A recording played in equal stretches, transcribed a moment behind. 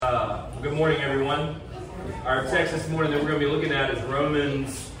Good morning, everyone. Our text this morning that we're going to be looking at is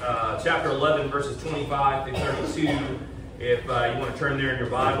Romans chapter 11, verses 25 through 32. If you want to turn there in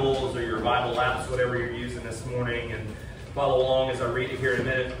your Bibles or your Bible apps, whatever you're using this morning, and follow along as I read it here in a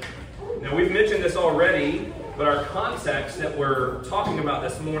minute. Now, we've mentioned this already, but our context that we're talking about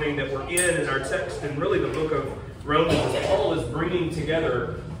this morning, that we're in our text, and really the book of Romans, Paul is bringing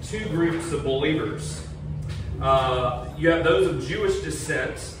together two groups of believers. You have those of Jewish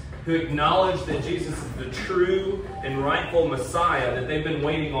descent who acknowledge that Jesus is the true and rightful Messiah that they've been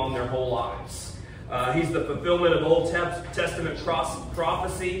waiting on their whole lives. He's the fulfillment of Old Testament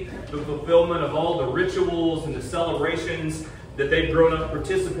prophecy, the fulfillment of all the rituals and the celebrations that they've grown up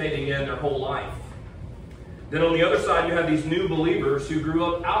participating in their whole life. Then on the other side, you have these new believers who grew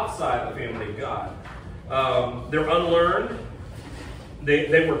up outside the family of God. They're unlearned.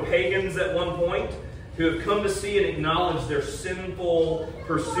 They were pagans at one point, who have come to see and acknowledge their sinful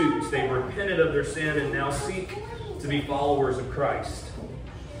pursuits. They've repented of their sin and now seek to be followers of Christ.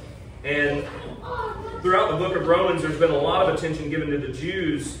 And throughout the book of Romans, there's been a lot of attention given to the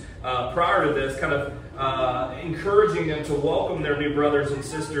Jews prior to this, kind of encouraging them to welcome their new brothers and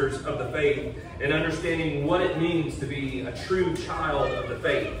sisters of the faith and understanding what it means to be a true child of the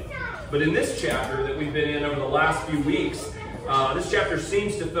faith. But in this chapter that we've been in over the last few weeks, this chapter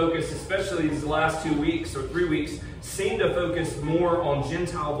seems to focus, especially these last 2 weeks or 3 weeks, seem to focus more on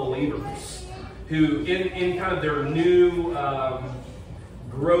Gentile believers who, in kind of their new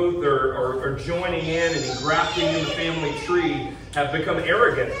growth or joining in and engrafting in the family tree, have become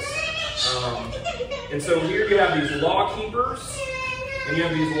arrogant. And so here you have these law keepers and you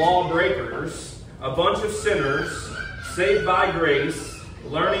have these law breakers, a bunch of sinners saved by grace,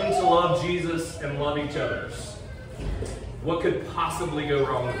 learning to love Jesus and love each other. What could possibly go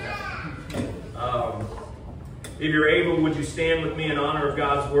wrong with that? If you're able, would you stand with me in honor of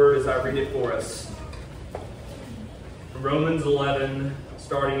God's word as I read it for us? Romans 11,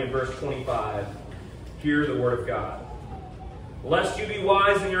 starting in verse 25. Hear the word of God. Lest you be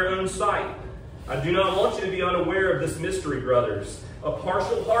wise in your own sight, I do not want you to be unaware of this mystery, brothers. A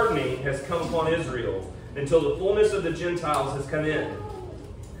partial hardening has come upon Israel until the fullness of the Gentiles has come in.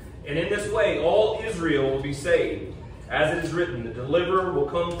 And in this way, all Israel will be saved. As it is written, the deliverer will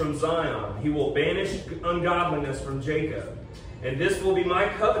come from Zion. He will banish ungodliness from Jacob. And this will be my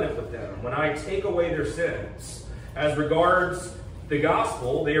covenant with them when I take away their sins. As regards the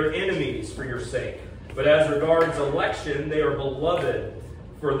gospel, they are enemies for your sake. But as regards election, they are beloved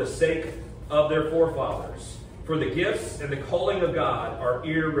for the sake of their forefathers. For the gifts and the calling of God are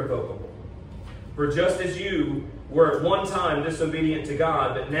irrevocable. For just as you were at one time disobedient to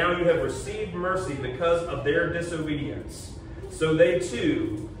God, but now you have received mercy because of their disobedience, so they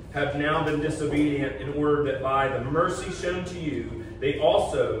too have now been disobedient, in order that by the mercy shown to you, they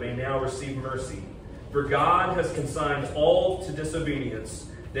also may now receive mercy. For God has consigned all to disobedience,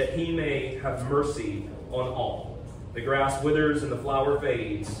 that he may have mercy on all. The grass withers and the flower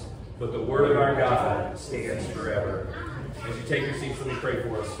fades, but the word of our God stands forever. As you take your seats, let me pray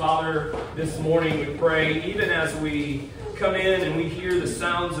for us. Father, this morning we pray, even as we come in and we hear the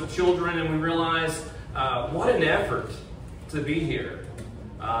sounds of children and we realize what an effort to be here,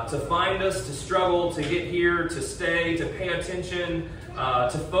 to find us, to struggle, to get here, to stay, to pay attention,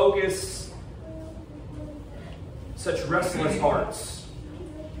 to focus. Such restless hearts.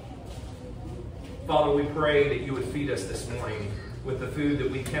 Father, we pray that you would feed us this morning with the food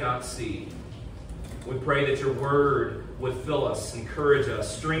that we cannot see. We pray that your word would fill us, encourage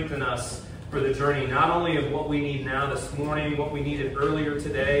us, strengthen us for the journey, not only of what we need now this morning, what we needed earlier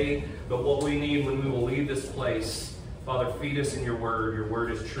today, but what we need when we will leave this place. Father, feed us in your word. Your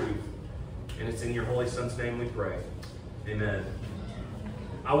word is truth. And it's in your Holy Son's name we pray. Amen.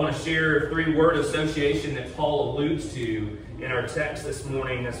 I want to share 3-word association that Paul alludes to in our text this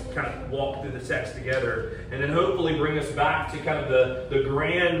morning as we kind of walk through the text together, and then hopefully bring us back to kind of the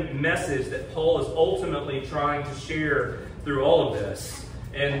grand message that Paul is ultimately trying to share through all of this.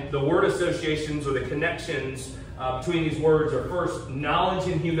 And the word associations, or the connections between these words, are first, knowledge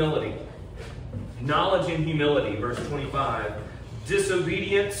and humility. Knowledge and humility, verse 25.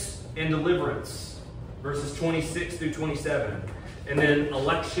 Disobedience and deliverance, verses 26 through 27. And then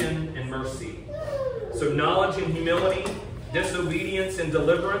election and mercy. So knowledge and humility, disobedience and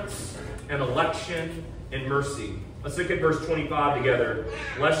deliverance, and election and mercy. Let's look at verse 25 together.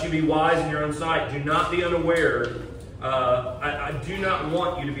 Lest you be wise in your own sight, do not be unaware. I do not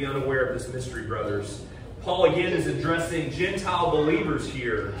want you to be unaware of this mystery, brothers. Paul again is addressing Gentile believers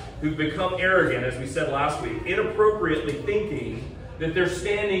here who've become arrogant, as we said last week, inappropriately thinking that they're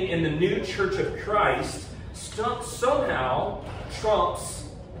standing in the new church of Christ somehow trumps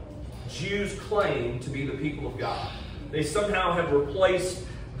Jews claim to be the people of God. They somehow have replaced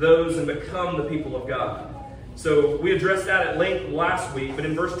those and become the people of God. So we addressed that at length last week, but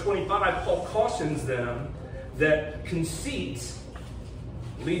in verse 25, Paul cautions them that conceit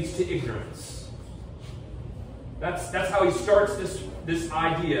leads to ignorance. That's how he starts this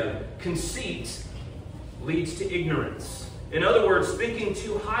idea. Conceit leads to ignorance. In other words, thinking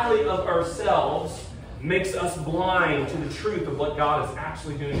too highly of ourselves makes us blind to the truth of what God is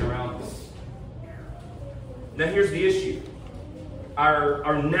actually doing around us. Now here's the issue.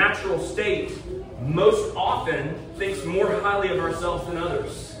 Our natural state most often thinks more highly of ourselves than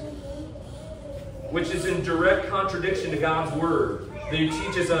others, which is in direct contradiction to God's word that he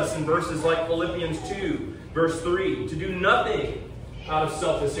teaches us in verses like Philippians 2, verse 3, to do nothing out of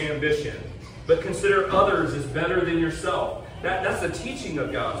selfish ambition, but consider others as better than yourself. That's the teaching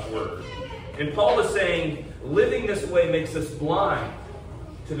of God's word. And Paul is saying, living this way makes us blind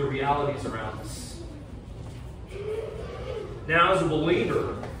to the realities around us. Now, as a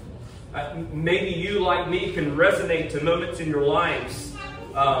believer, maybe you, like me, can resonate to moments in your lives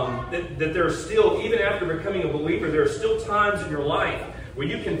that there are still, even after becoming a believer, there are still times in your life where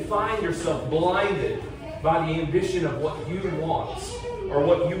you can find yourself blinded by the ambition of what you want or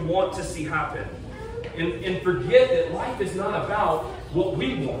what you want to see happen. And forget that life is not about what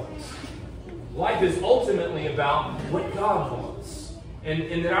we want. Life is ultimately about what God wants.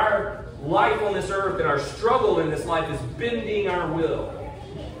 And that our life on this earth and our struggle in this life is bending our will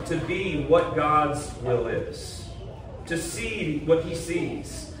to be what God's will is. To see what he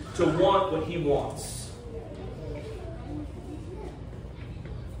sees. To want what he wants.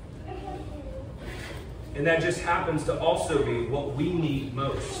 And that just happens to also be what we need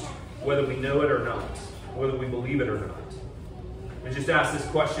most, whether we know it or not, whether we believe it or not. I just ask this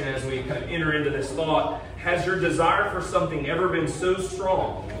question as we kind of enter into this thought. Has your desire for something ever been so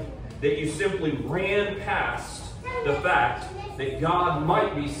strong that you simply ran past the fact that God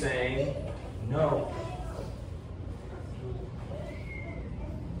might be saying no?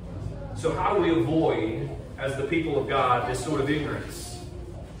 So how do we avoid, as the people of God, this sort of ignorance?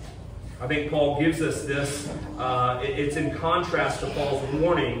 I think Paul gives us this. It's in contrast to Paul's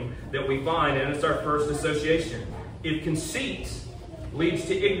warning that we find, and it's our first association. If conceit leads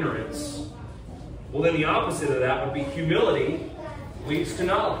to ignorance, well, then the opposite of that would be humility leads to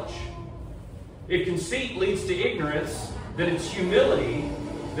knowledge. If conceit leads to ignorance, then it's humility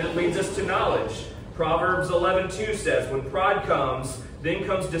that leads us to knowledge. Proverbs 11:2 says, when pride comes, then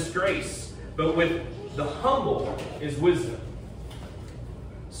comes disgrace, but with the humble is wisdom.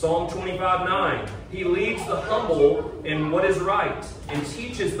 Psalm 25:9, he leads the humble in what is right and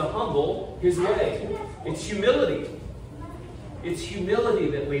teaches the humble his way. It's humility. It's humility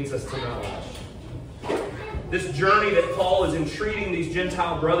that leads us to knowledge. This journey that Paul is entreating these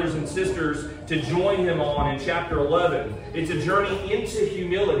Gentile brothers and sisters to join him on in chapter 11, it's a journey into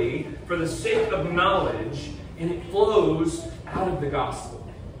humility for the sake of knowledge, and it flows out of the gospel.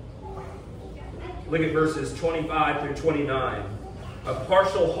 Look at verses 25 through 29. A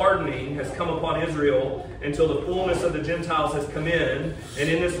partial hardening has come upon Israel until the fullness of the Gentiles has come in, and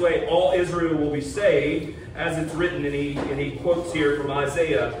in this way all Israel will be saved, as it's written, and he quotes here from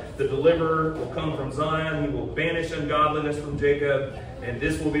Isaiah, the deliverer will come from Zion, he will banish ungodliness from Jacob, and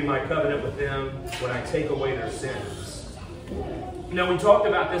this will be my covenant with them when I take away their sins. Now, we talked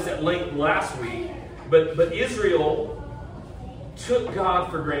about this at length last week, but Israel took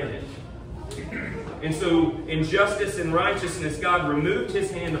God for granted. And so, in justice and righteousness, God removed his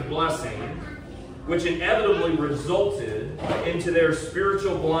hand of blessing, which inevitably resulted into their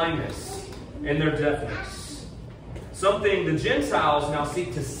spiritual blindness and their deafness. Something the Gentiles now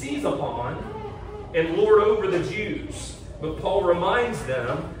seek to seize upon and lord over the Jews. But Paul reminds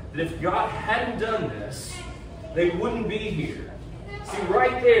them that if God hadn't done this, they wouldn't be here. See,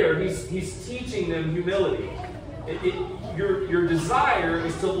 right there, he's teaching them humility. Your desire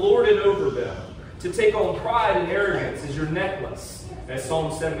is to lord it over them, to take on pride and arrogance as your necklace, as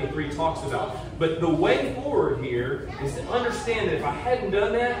Psalm 73 talks about. But the way forward here is to understand that if I hadn't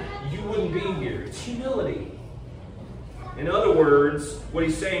done that, you wouldn't be here. It's humility. In other words, what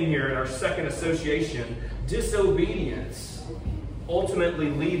he's saying here in our second association, disobedience ultimately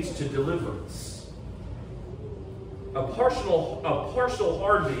leads to deliverance. A partial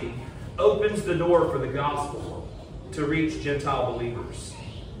hardening opens the door for the gospel to reach Gentile believers.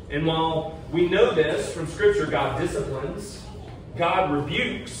 And while we know this from Scripture, God disciplines, God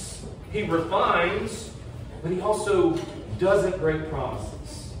rebukes, he refines, but he also doesn't break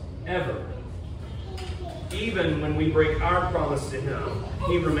promises, ever. Even when we break our promise to him,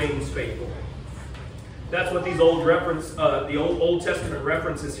 he remains faithful. That's what these the Old Testament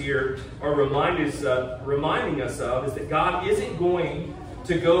references here are reminding us of, is that God isn't going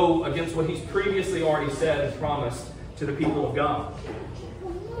to go against what He's previously already said and promised to the people of God.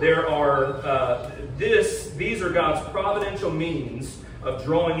 These are God's providential means of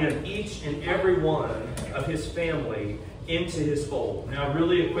drawing in each and every one of His family into His fold. Now,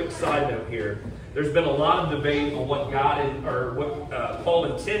 really a quick side note here. There's been a lot of debate on what Paul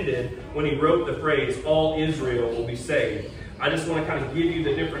intended when he wrote the phrase, all Israel will be saved. I just want to kind of give you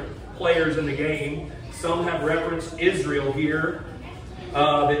the different players in the game. Some have referenced Israel here.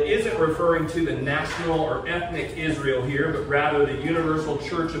 That isn't referring to the national or ethnic Israel here, but rather the universal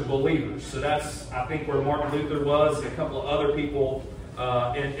church of believers. So that's, I think, where Martin Luther was and a couple of other people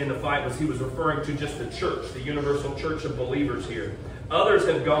in the fight he was referring to just the church, the universal church of believers here. Others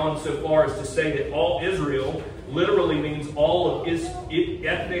have gone so far as to say that all Israel literally means all of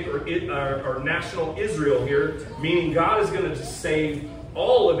ethnic or national Israel here, meaning God is going to save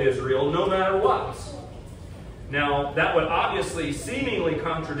all of Israel no matter what. Now, that would obviously seemingly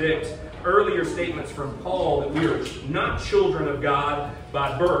contradict earlier statements from Paul that we are not children of God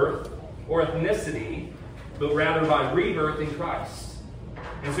by birth or ethnicity, but rather by rebirth in Christ.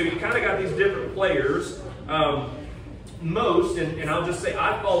 And so you kind of got these different players. Most, and I'll just say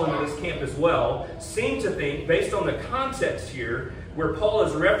I fall into this camp as well, seem to think, based on the context here, where Paul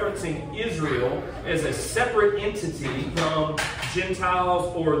is referencing Israel as a separate entity from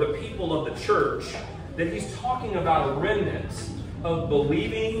Gentiles or the people of the church, that he's talking about a remnant of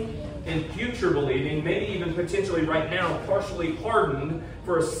believing and future believing, maybe even potentially right now, partially hardened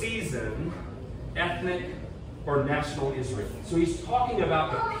for a season, ethnic or national Israel. So he's talking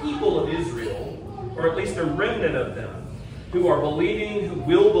about the people of Israel, or at least a remnant of them, who are believing, who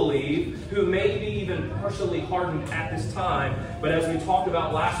will believe, who may be even partially hardened at this time, but as we talked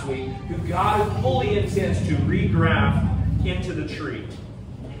about last week, who God fully intends to regraft into the tree.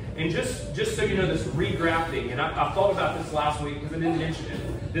 And just so you know, this regrafting, and I thought about this last week because I didn't mention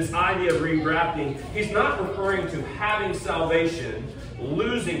it, this idea of regrafting, he's not referring to having salvation,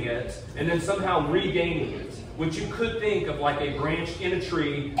 losing it, and then somehow regaining it, which you could think of like a branch in a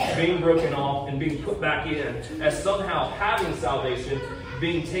tree being broken off and being put back in, as somehow having salvation,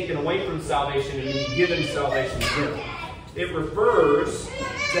 being taken away from salvation and being given salvation again. It refers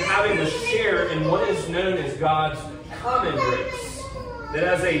to having a share in what is known as God's common grace. That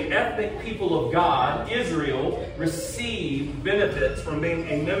as an ethnic people of God, Israel received benefits from being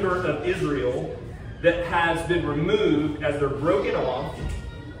a member of Israel that has been removed as they're broken off,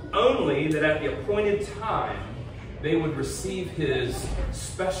 only that at the appointed time they would receive His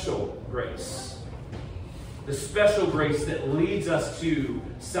special grace. The special grace that leads us to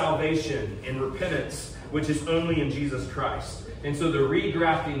salvation and repentance, which is only in Jesus Christ. And so the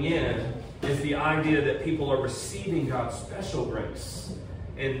regrafting in is the idea that people are receiving God's special grace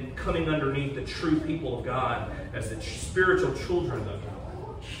and coming underneath the true people of God as the spiritual children of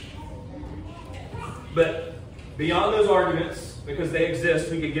God. But beyond those arguments, because they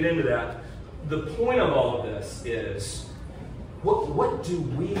exist, we could get into that. The point of all of this is, what do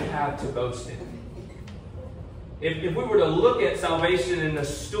we have to boast in? If we were to look at salvation in the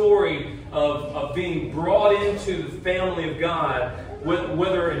story of being brought into the family of God,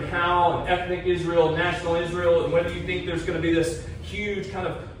 whether and how, and ethnic Israel, national Israel, and whether you think there's going to be this huge kind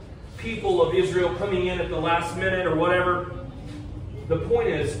of people of Israel coming in at the last minute or whatever, the point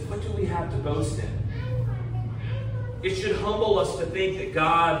is, what do we have to boast in? It should humble us to think that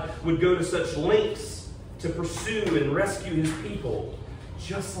God would go to such lengths to pursue and rescue His people,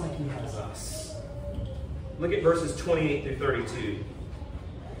 just like He has us. Look at verses 28 through 32.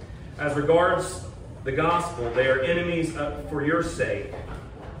 As regards the gospel, they are enemies for your sake.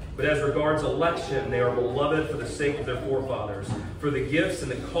 But as regards election, they are beloved for the sake of their forefathers. For the gifts and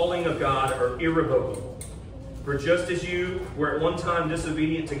the calling of God are irrevocable. For just as you were at one time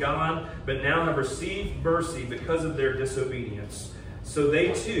disobedient to God, but now have received mercy because of their disobedience, so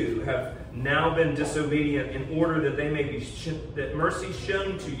they too have now been disobedient, in order that they may be that mercy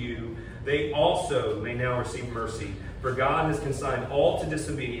shown to you, they also may now receive mercy. For God has consigned all to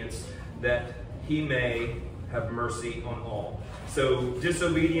disobedience, that He may have mercy on all. So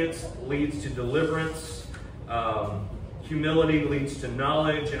disobedience leads to deliverance. Humility leads to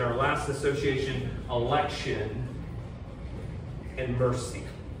knowledge. In our last association, election and mercy.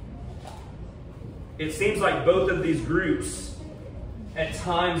 It seems like both of these groups at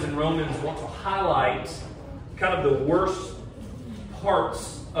times in Romans want to highlight kind of the worst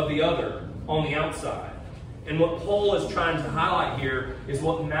parts of the other on the outside. And what Paul is trying to highlight here is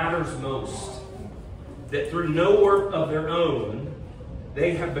what matters most. That through no work of their own,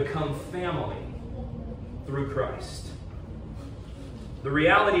 they have become family. through Christ. The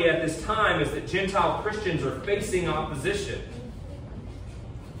reality at this time is that Gentile Christians are facing opposition.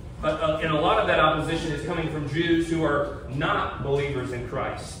 And a lot of that opposition is coming from Jews who are not believers in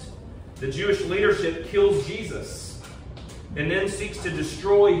Christ. The Jewish leadership kills Jesus and then seeks to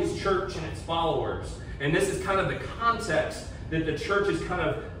destroy his church and its followers. And this is kind of the context that the church is kind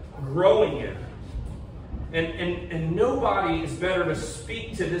of growing in. And nobody is better to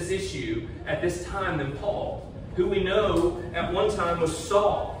speak to this issue at this time than Paul, who we know at one time was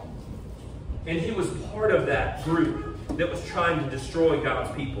Saul. And he was part of that group that was trying to destroy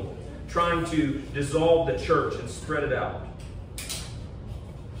God's people, trying to dissolve the church and spread it out.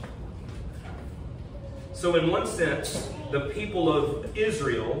 So in one sense, the people of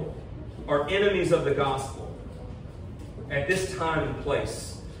Israel are enemies of the gospel at this time and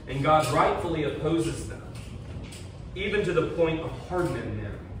place. And God rightfully opposes them, even to the point of hardening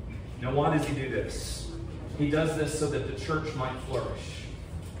them. Now, why does he do this? He does this so that the church might flourish.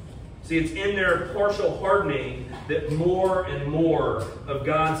 See, it's in their partial hardening that more and more of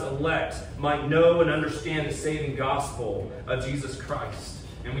God's elect might know and understand the saving gospel of Jesus Christ.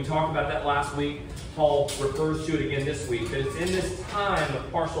 And we talked about that last week. Paul refers to it again this week. That it's in this time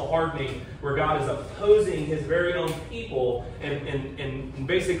of partial hardening where God is opposing his very own people and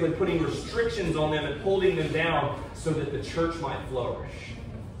basically putting restrictions on them and holding them down so that the church might flourish,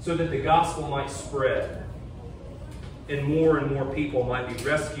 so that the gospel might spread, and more people might be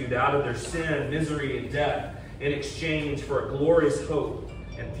rescued out of their sin, misery, and death in exchange for a glorious hope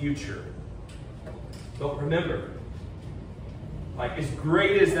and future. But remember, like as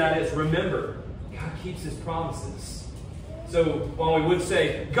great as that is, remember, God keeps his promises. So while we would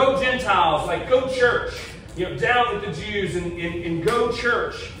say, go Gentiles, like go church, down with the Jews and go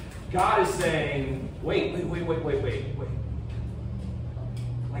church, God is saying, wait.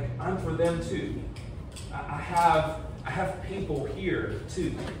 Like I'm for them too. I have people here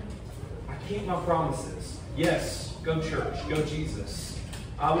too. I keep my promises. Yes, go church, go Jesus.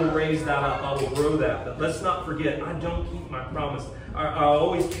 I will raise that up. I will grow that. But let's not forget, I don't keep my promise. I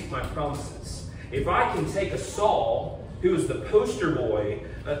always keep my promises. If I can take a Saul, who is the poster boy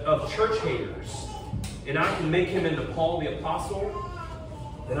of church haters, and I can make him into Paul the Apostle,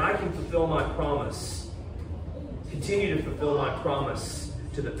 then I can fulfill my promise. Continue to fulfill my promise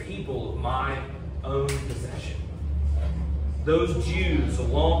to the people of my own possession. Those Jews,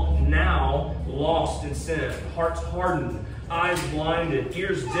 now lost in sin, hearts hardened, eyes blinded,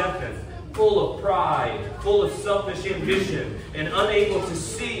 ears deafened, full of pride, full of selfish ambition, and unable to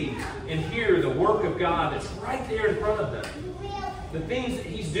see and hear the work of God that's right there in front of them. The things that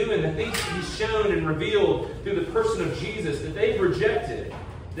he's doing, the things that he's shown and revealed through the person of Jesus that they've rejected,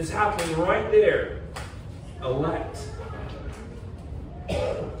 that's happening right there. Elect.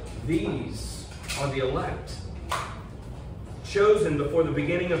 These are the elect, chosen before the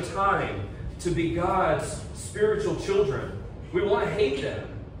beginning of time to be God's spiritual children. We want to hate them.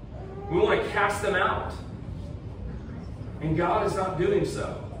 We want to cast them out. And God is not doing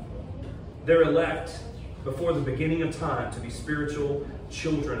so. They're elect before the beginning of time to be spiritual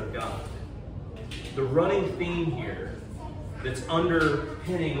children of God. The running theme here that's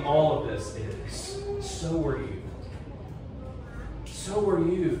underpinning all of this is, so were you. So were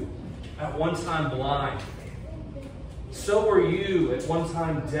you at one time blind. So were you at one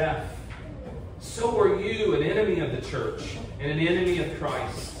time deaf. So were you an enemy of the church and an enemy of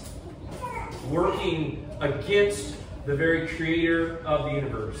Christ, working against the very creator of the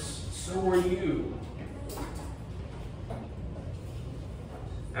universe. So were you.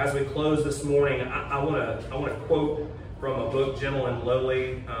 As we close this morning, I want to quote from a book, Gentle and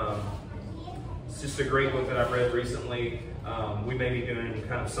Lowly. It's just a great book that I've read recently. We may be doing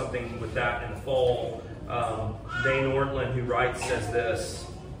kind of something with that in the fall. Dane Ortlund, who writes, says this: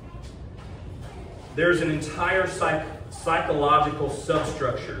 there's an entire psychological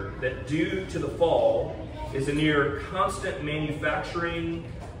substructure that, due to the fall, is a near constant manufacturing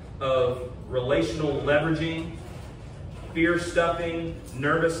of relational leveraging, fear-stuffing,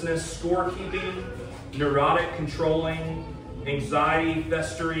 nervousness, scorekeeping, neurotic controlling, anxiety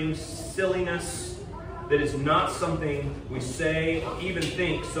festering, silliness that is not something we say or even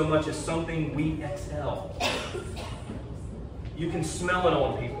think so much as something we exhale. You can smell it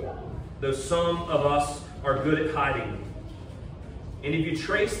on people, though some of us are good at hiding. And if you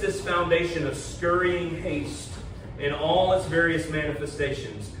trace this foundation of scurrying haste in all its various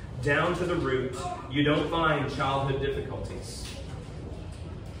manifestations down to the root, you don't find childhood difficulties,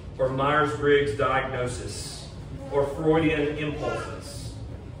 or Myers-Briggs diagnosis, or Freudian impulses.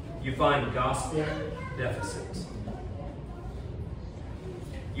 You find gospel deficit.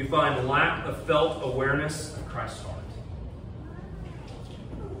 you find lack of felt awareness of Christ's heart.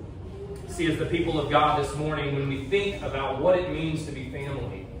 See, as the people of God this morning, when we think about what it means to be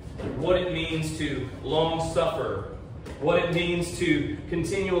family, what it means to long suffer, what it means to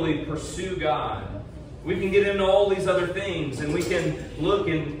continually pursue God, we can get into all these other things, and we can look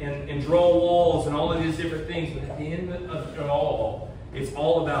and draw walls and all of these different things, but at the end of it all, it's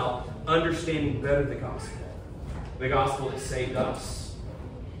all about understanding better the gospel that saved us.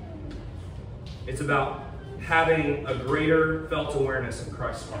 It's about having a greater felt awareness of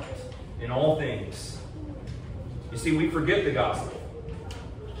Christ's heart in all things. You see, we forget the gospel.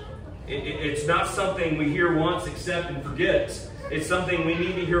 It's not something we hear once, accept, and forget. It's something we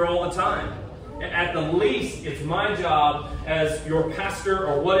need to hear all the time. At the least, it's my job as your pastor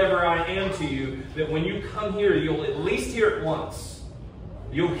or whatever I am to you, that when you come here, you'll at least hear it once.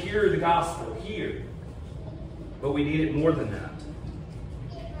 You'll hear the gospel here. But we need it more than that.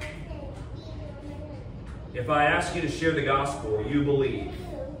 If I ask you to share the gospel you believe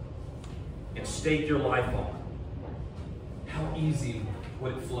and stake your life on, how easy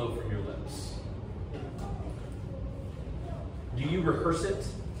would it flow from your lips? Do you rehearse it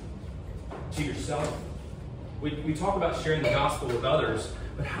to yourself? We talk about sharing the gospel with others,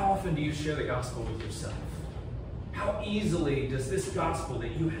 but how often do you share the gospel with yourself? How easily does this gospel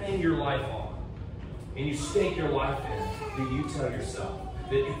that you hang your life on and you stake your life in, do you tell yourself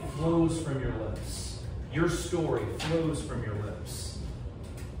that it flows from your lips? Your story flows from your lips.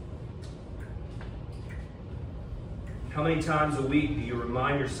 How many times a week do you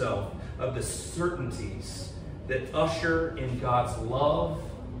remind yourself of the certainties that usher in God's love,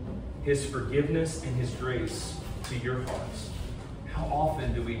 His forgiveness, and His grace to your hearts? How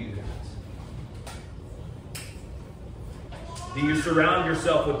often do we do that? Do you surround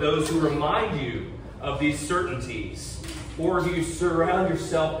yourself with those who remind you of these certainties? Or do you surround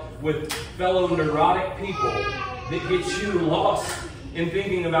yourself with fellow neurotic people that get you lost in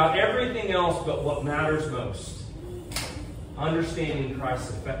thinking about everything else but what matters most? Understanding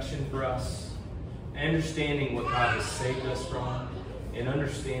Christ's affection for us, understanding what God has saved us from, and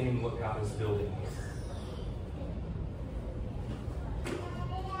understanding what God is building here.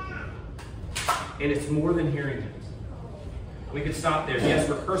 And it's more than hearing it. We could stop there. Yes,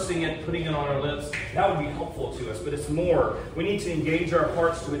 rehearsing it, putting it on our lips, that would be helpful to us, but it's more. We need to engage our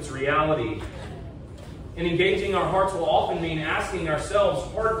hearts to its reality. And engaging our hearts will often mean asking ourselves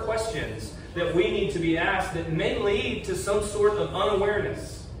hard questions that we need to be asked that may lead to some sort of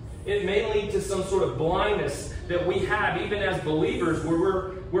unawareness. It may lead to some sort of blindness that we have even as believers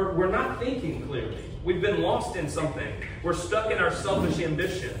where we're not thinking clearly. We've been lost in something. We're stuck in our selfish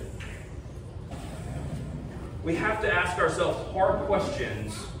ambition. We have to ask ourselves hard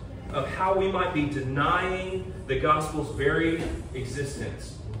questions of how we might be denying the gospel's very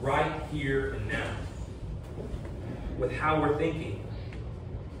existence right here and now. With how we're thinking,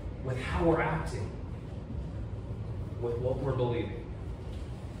 with how we're acting, with what we're believing.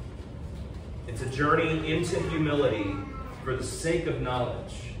 It's a journey into humility for the sake of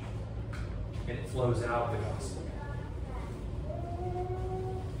knowledge, and it flows out of the gospel.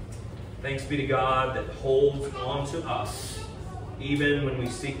 Thanks be to God that holds on to us even when we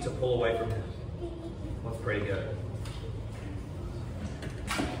seek to pull away from Him. Let's pray together.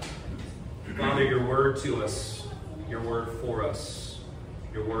 Father, your word to us, your word for us,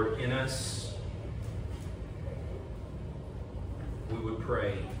 your word in us, we would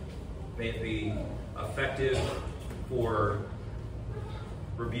pray. May it be effective for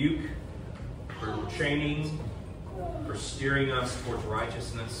rebuke, for training, for steering us towards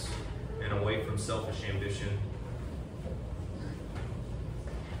righteousness and away from selfish ambition.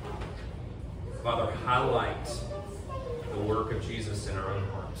 Father, highlight the work of Jesus in our own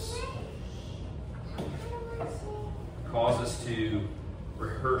hearts. Cause us to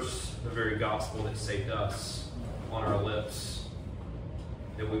rehearse the very gospel that saved us on our lips.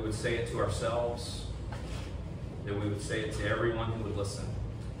 That we would say it to ourselves. That we would say it to everyone who would listen.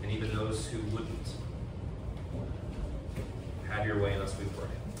 And even those who wouldn't. Have your way in us, we pray.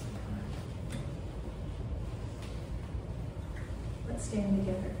 Let's stand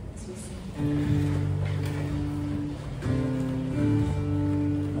together as we sing.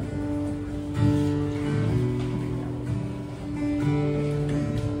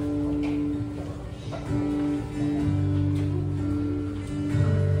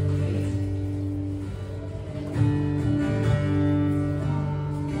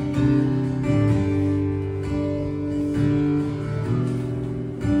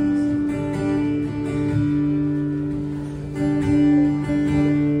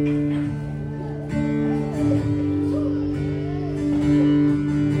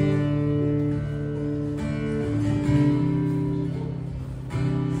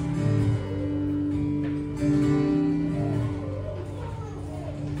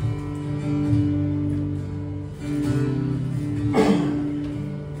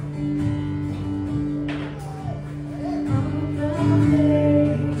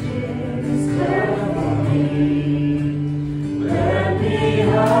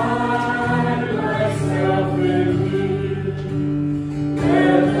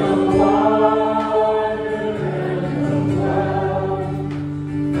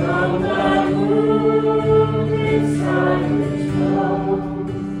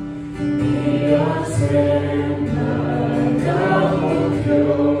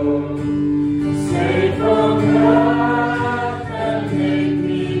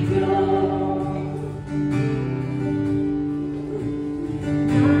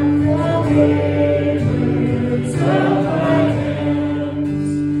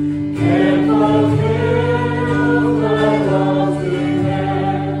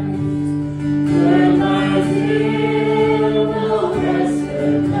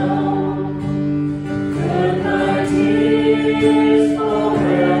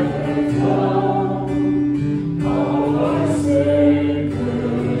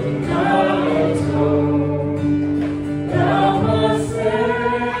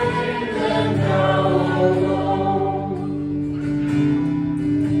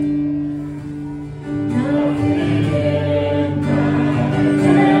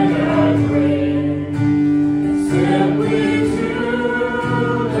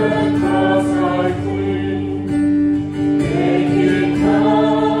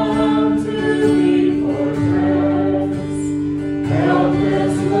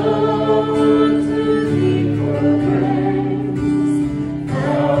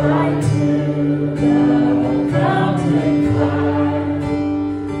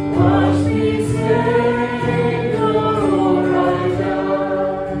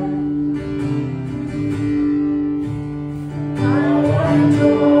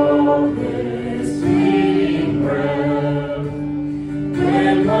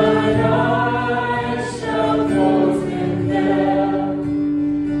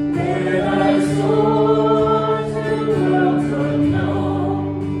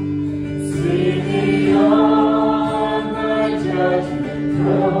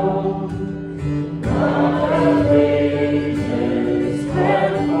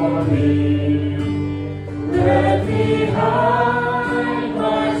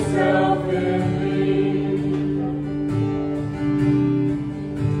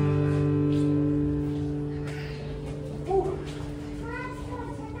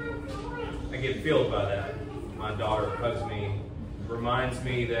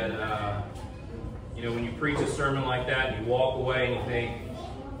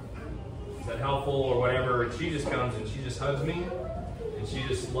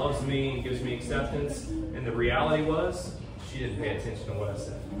 She didn't pay attention to what I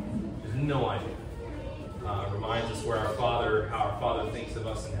said. She has no idea. Reminds us how our Father thinks of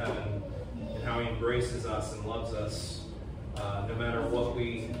us in heaven, and how He embraces us and loves us, no matter what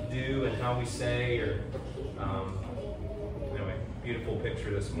we do and how we say. Anyway, beautiful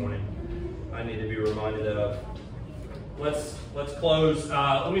picture this morning. I need to be reminded of. Let's close.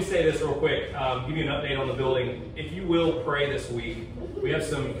 Let me say this real quick. Give you an update on the building. If you will pray this week, we have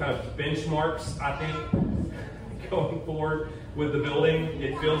some kind of benchmarks, I think, going forward with the building.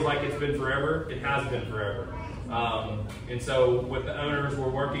 It feels like it's been forever. It has been forever. And so with the owners, we're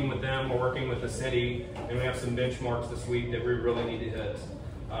working with them, we're working with the city, and we have some benchmarks this week that we really need to hit.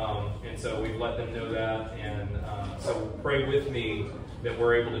 And so we've let them know that, and so pray with me that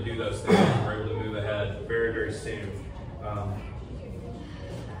we're able to do those things, and we're able to move ahead very, very soon. I'm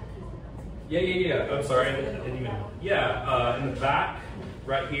sorry, I didn't even. In the back,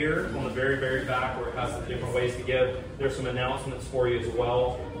 right here on the very, very back where it has the different ways to give, there's some announcements for you as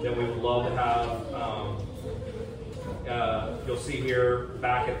well that we would love to have. You'll see here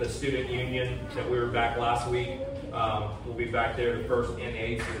back at the student union that we were back last week. We'll be back there the 1st and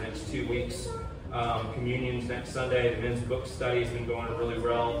 8th for the next 2 weeks. Communion's next Sunday. The men's book study has been going really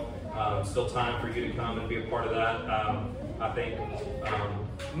well. Still time for you to come and be a part of that. I think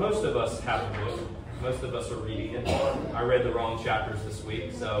most of us have a book. Most of us are reading it. I read the wrong chapters this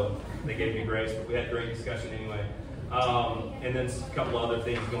week, so they gave me grace, but we had great discussion anyway. And then a couple other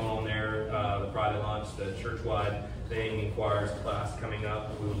things going on there. The Friday lunch, the church-wide thing, inquires class coming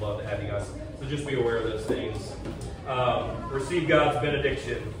up. We would love to have you guys. So just be aware of those things. Receive God's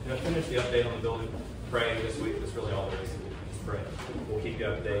benediction. Finish the update on the building. Pray this week. That's really all there is. Just pray. We'll keep you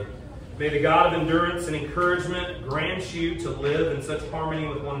up to date. May the God of endurance and encouragement grant you to live in such harmony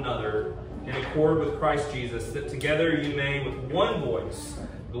with one another, in accord with Christ Jesus, that together you may with one voice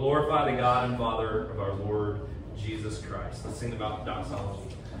glorify the God and Father of our Lord Jesus Christ. Let's sing about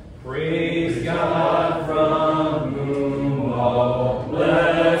doxology. Praise God from whom all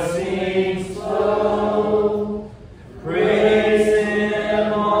blessings flow.